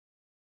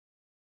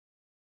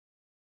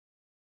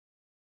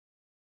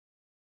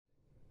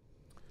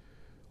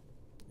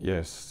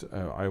Yes,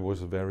 I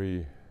was a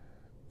very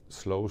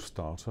slow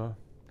starter.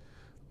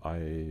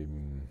 I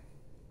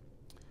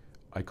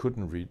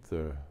couldn't read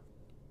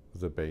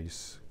the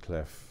bass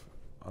clef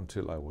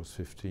until I was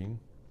 15,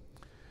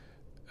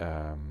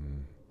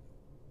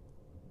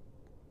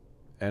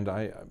 and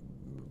I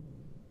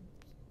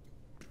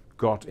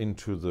got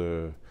into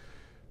the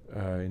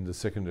in the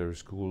secondary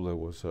school. There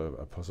was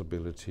a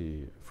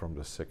possibility from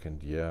the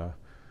second year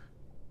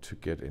to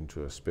get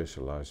into a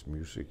specialized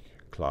music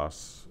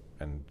class,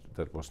 and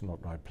that was not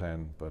my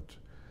plan, but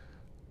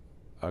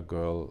a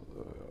girl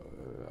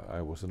I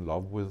was in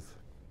love with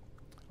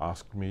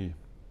asked me,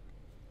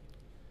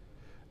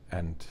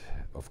 and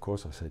of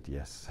course I said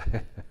yes.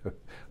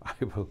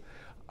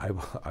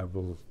 I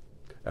will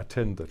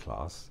attend the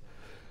class.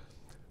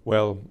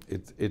 Well,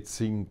 it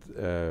seemed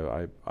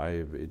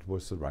it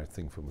was the right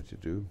thing for me to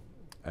do,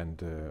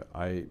 and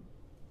I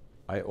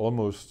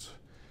almost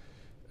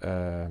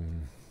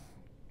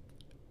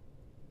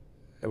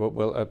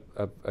well,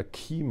 a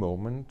key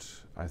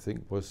moment I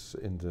think was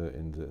in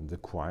the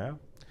choir.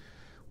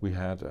 We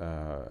had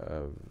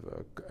a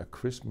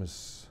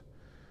Christmas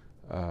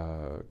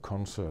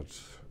concert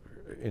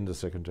in the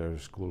secondary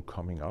school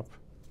coming up,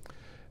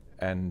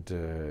 and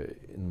in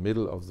the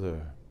middle of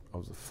the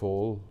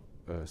fall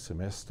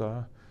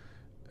semester,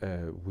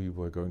 we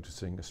were going to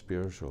sing a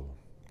spiritual.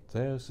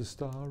 There's a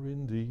star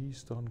in the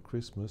east on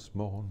Christmas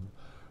morn,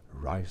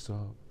 rise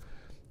up.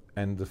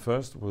 And the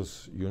first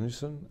was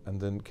unison, and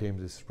then came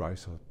this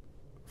rise up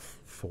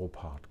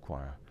four-part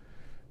choir,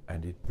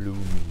 and it blew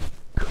me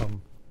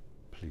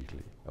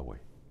completely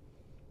away.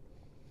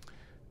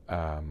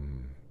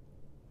 And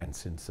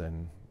since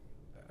then,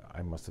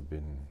 I must have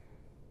been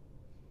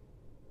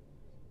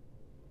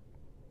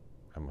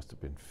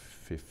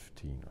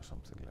 15 or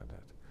something like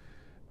that.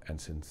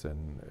 And since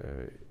then,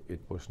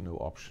 it was no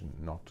option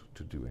not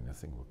to do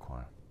anything with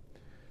choir.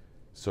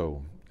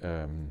 So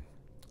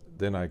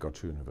then I got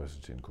to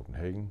university in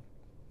Copenhagen,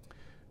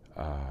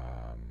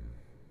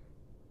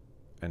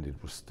 and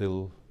it was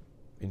still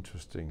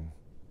interesting.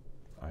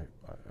 I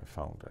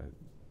found I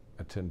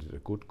attended a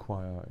good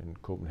choir in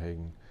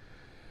Copenhagen,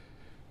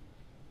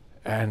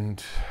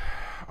 and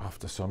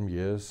after some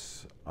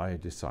years I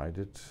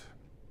decided,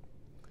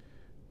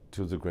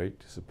 to the great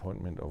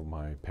disappointment of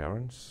my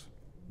parents,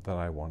 that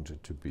I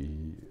wanted to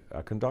be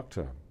a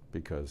conductor,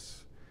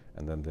 because,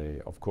 and then they,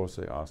 of course,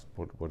 they asked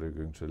what are you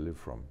going to live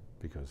from,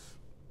 because,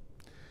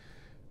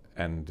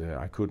 and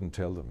I couldn't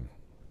tell them,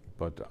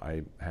 but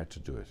I had to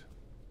do it.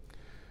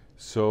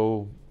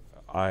 So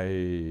I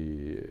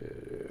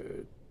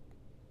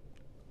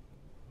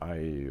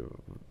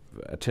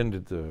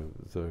attended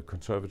the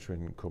conservatory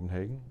in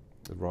Copenhagen,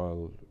 the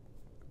Royal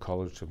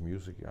College of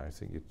Music, I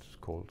think it's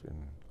called, in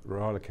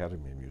Royal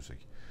Academy of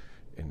Music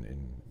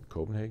in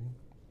Copenhagen.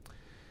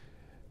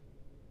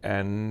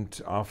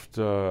 And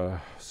after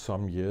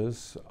some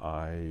years,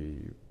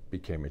 I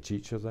became a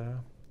teacher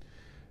there,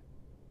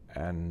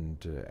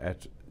 and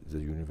at the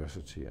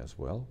university as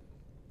well.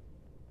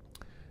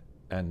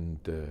 And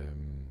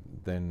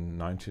then in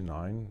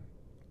 '99,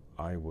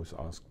 I was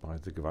asked by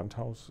the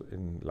Gewandhaus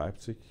in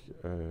Leipzig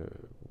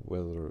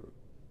whether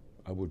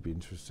I would be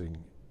interested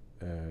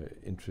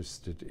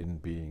in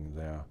being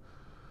their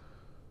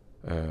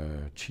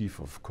chief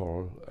of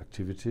choral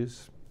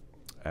activities,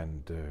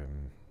 and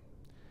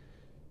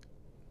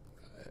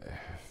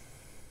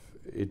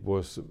it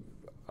was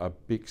a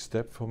big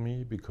step for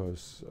me,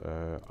 because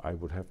I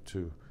would have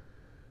to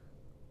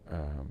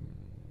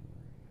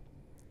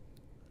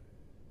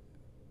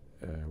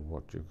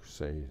what you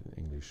say in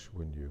English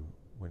when you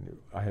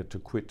I had to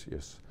quit.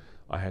 Yes,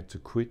 I had to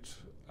quit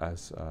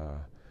as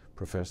a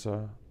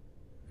professor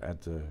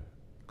at the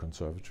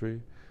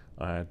conservatory.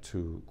 I had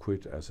to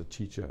quit as a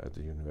teacher at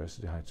the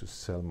university. I had to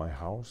sell my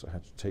house. I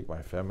had to take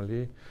my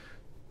family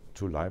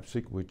to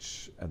Leipzig,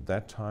 which at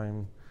that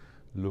time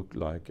looked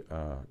like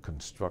a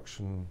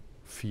construction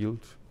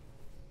field.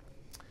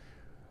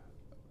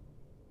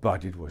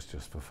 But it was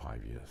just for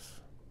 5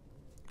 years.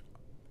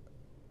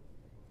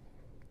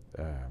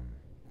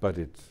 But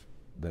it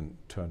then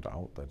turned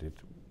out that it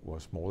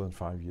was more than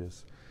 5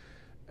 years.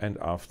 And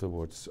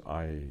afterwards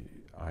I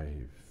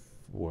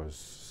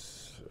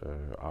was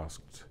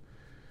asked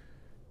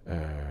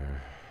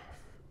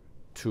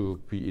to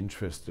be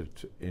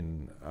interested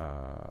in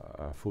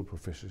a full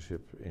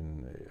professorship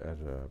at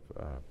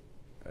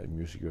a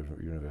music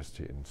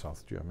university in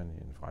South Germany,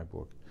 in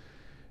Freiburg,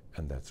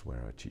 and that's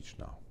where I teach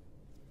now.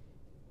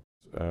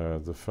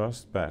 The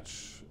first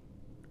batch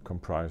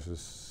comprises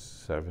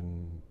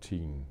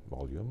 17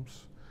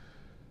 volumes,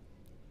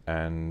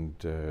 and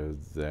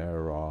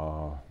there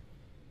are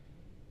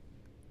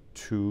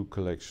 2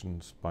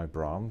 collections by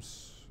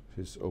Brahms,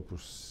 his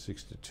Opus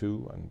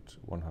 62 and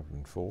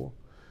 104.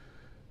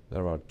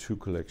 There are 2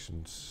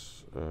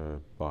 collections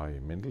by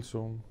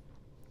Mendelssohn,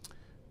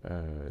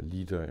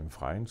 Lieder im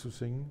Freien zu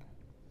singen.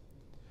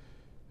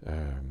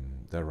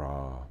 There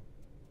are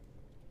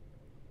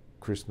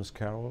Christmas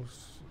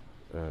carols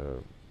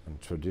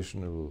and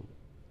traditional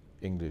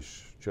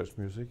English church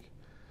music.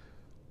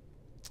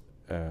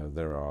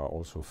 there are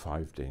also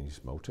 5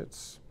 Danish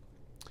motets,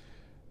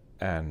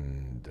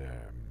 and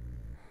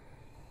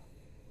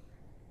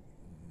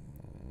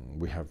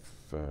we have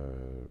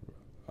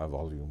a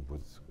volume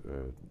with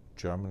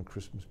German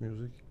Christmas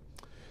music.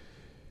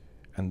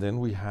 And then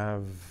we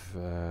have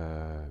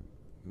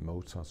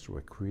Mozart's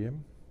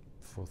Requiem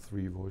for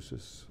 3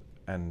 voices,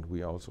 and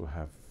we also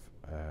have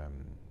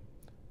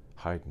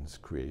Haydn's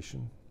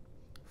Creation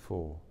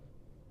for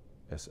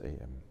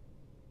SAM.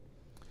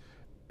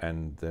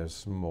 And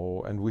there's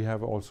more, and we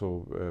have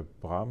also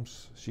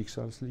Brahms'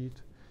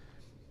 Schicksalslied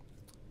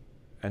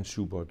and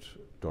Schubert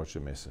Deutsche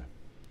Messe.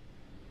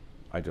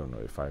 I don't know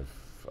if I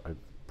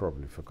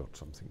probably forgot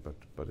something,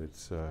 but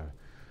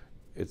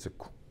it's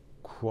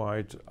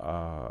quite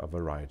a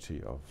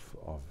variety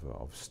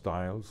of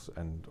styles,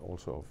 and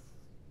also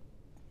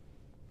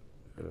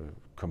of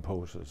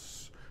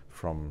composers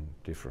from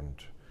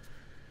different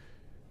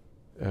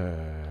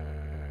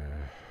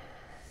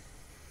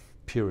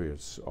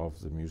periods of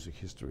the music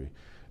history.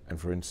 And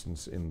for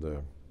instance, in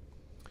the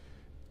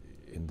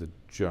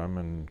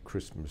German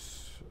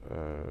Christmas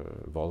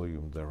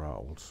volume, there are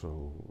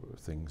also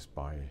things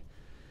by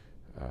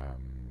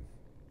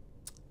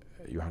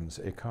Johannes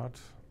Eckart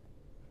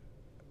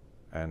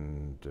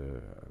and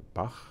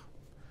Bach,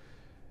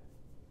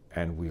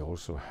 and we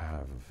also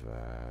have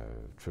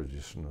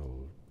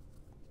traditional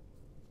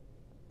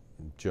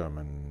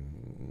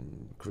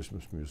German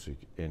Christmas music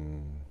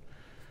in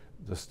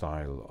the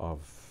style of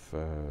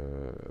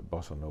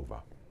bossa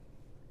nova.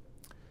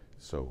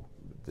 So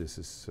this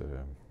is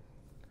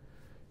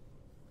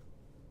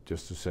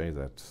just to say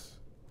that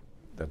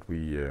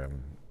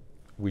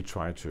we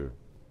try to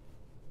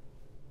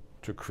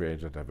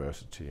create a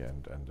diversity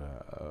and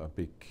a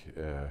big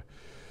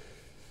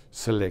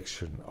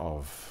selection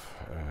of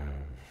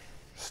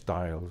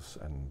styles,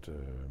 and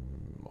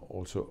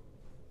also,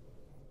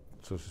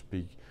 so to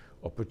speak,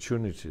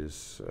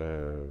 opportunities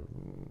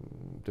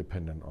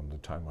dependent on the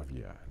time of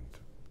year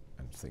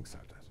and things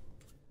like that.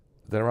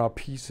 There are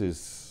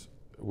pieces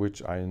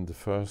which I, in the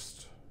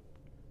first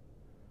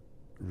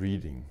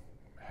reading,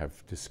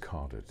 have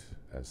discarded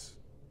as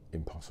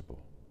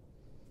impossible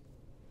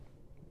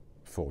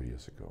 4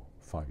 years ago,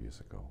 5 years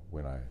ago,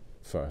 when I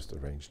first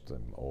arranged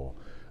them or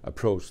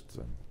approached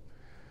them.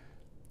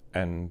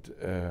 And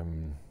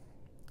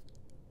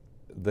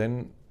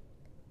then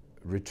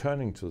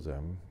returning to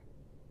them,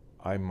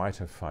 I might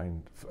have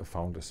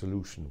found a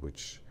solution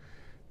with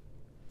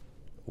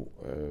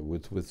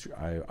which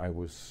I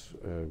was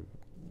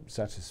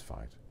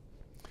satisfied.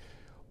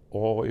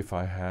 Or if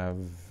I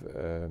have,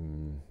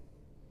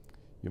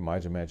 you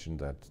might imagine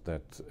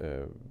that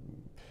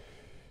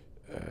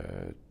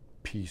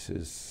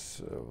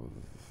pieces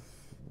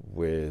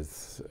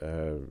with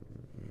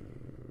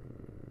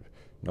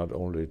not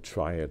only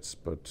triads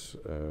but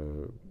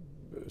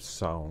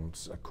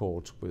sounds,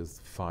 accords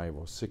with 5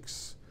 or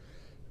 6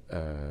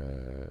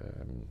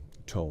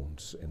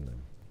 tones in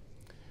them,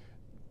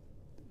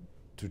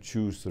 to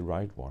choose the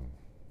right one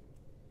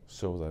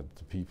so that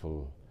the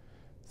people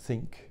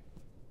think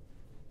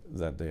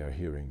that they are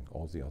hearing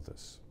all the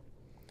others.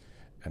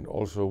 And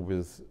also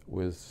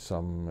with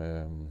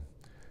some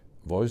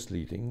voice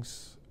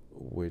leadings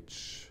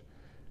which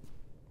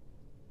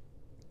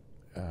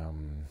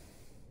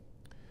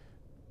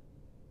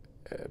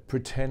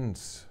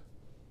pretends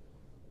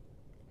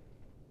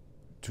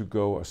to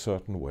go a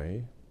certain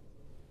way,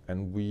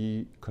 and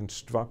we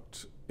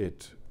construct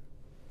it,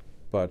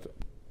 but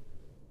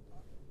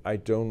I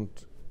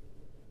don't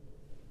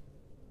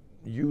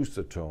use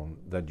the tone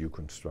that you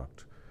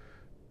construct.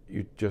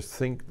 You just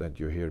think that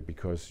you hear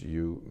because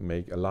you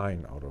make a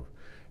line out of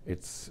it.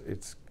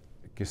 It's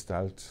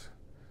Gestalt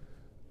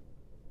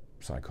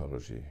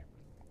psychology,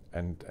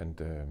 and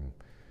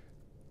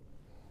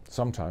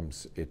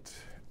sometimes it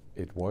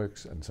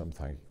works and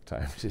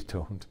sometimes it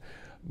don't,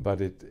 but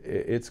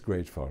it's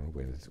great fun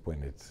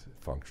when it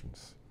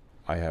functions.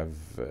 I have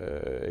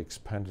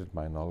expanded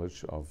my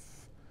knowledge of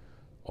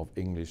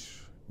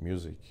English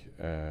music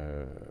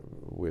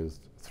with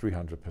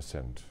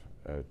 300%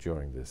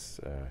 during this,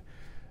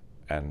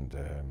 and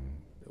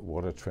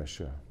what a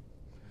treasure,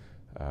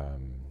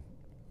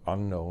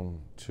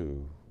 unknown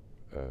to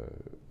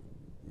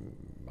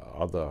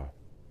other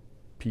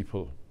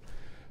people.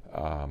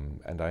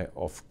 And I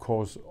of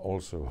course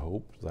also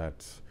hope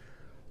that,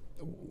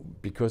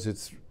 because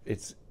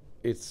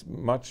it's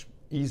much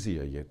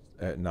easier yet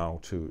now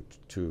to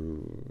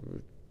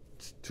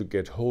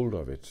get hold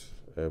of it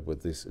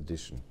with this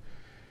edition,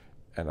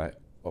 and I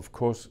of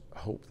course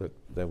hope that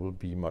there will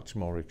be much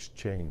more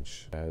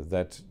exchange,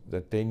 that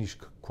Danish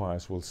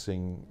choirs will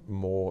sing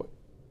more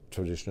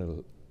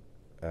traditional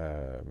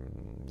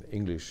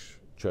English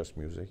church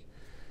music,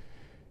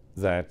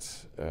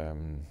 that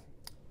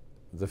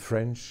the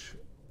French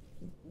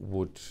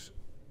would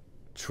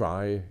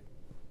try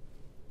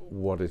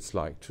what it's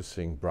like to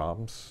sing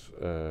Brahms.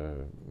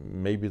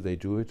 Maybe they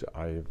do it,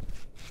 I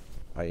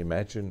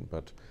imagine,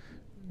 but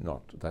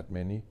not that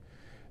many.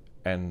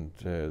 And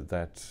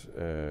that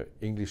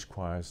English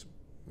choirs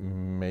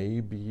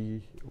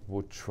maybe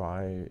would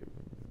try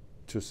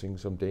to sing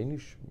some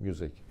Danish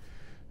music,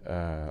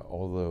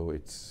 although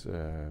it's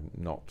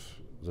not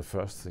the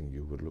first thing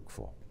you would look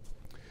for.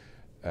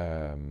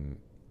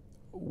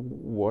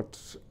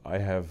 What I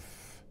have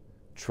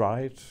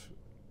tried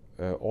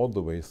all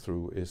the way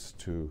through is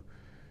to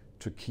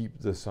keep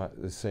the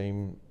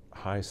same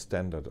high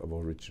standard of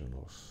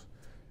originals.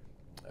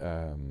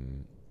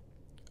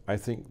 I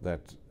think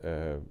that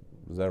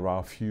there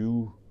are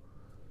few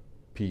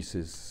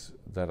pieces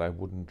that I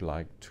wouldn't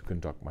like to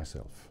conduct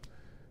myself,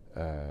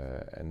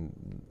 and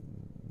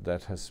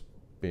that has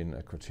been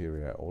a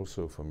criteria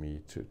also for me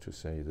to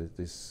say that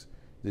this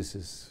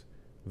is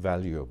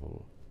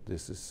valuable,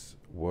 this is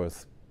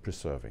worth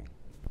preserving.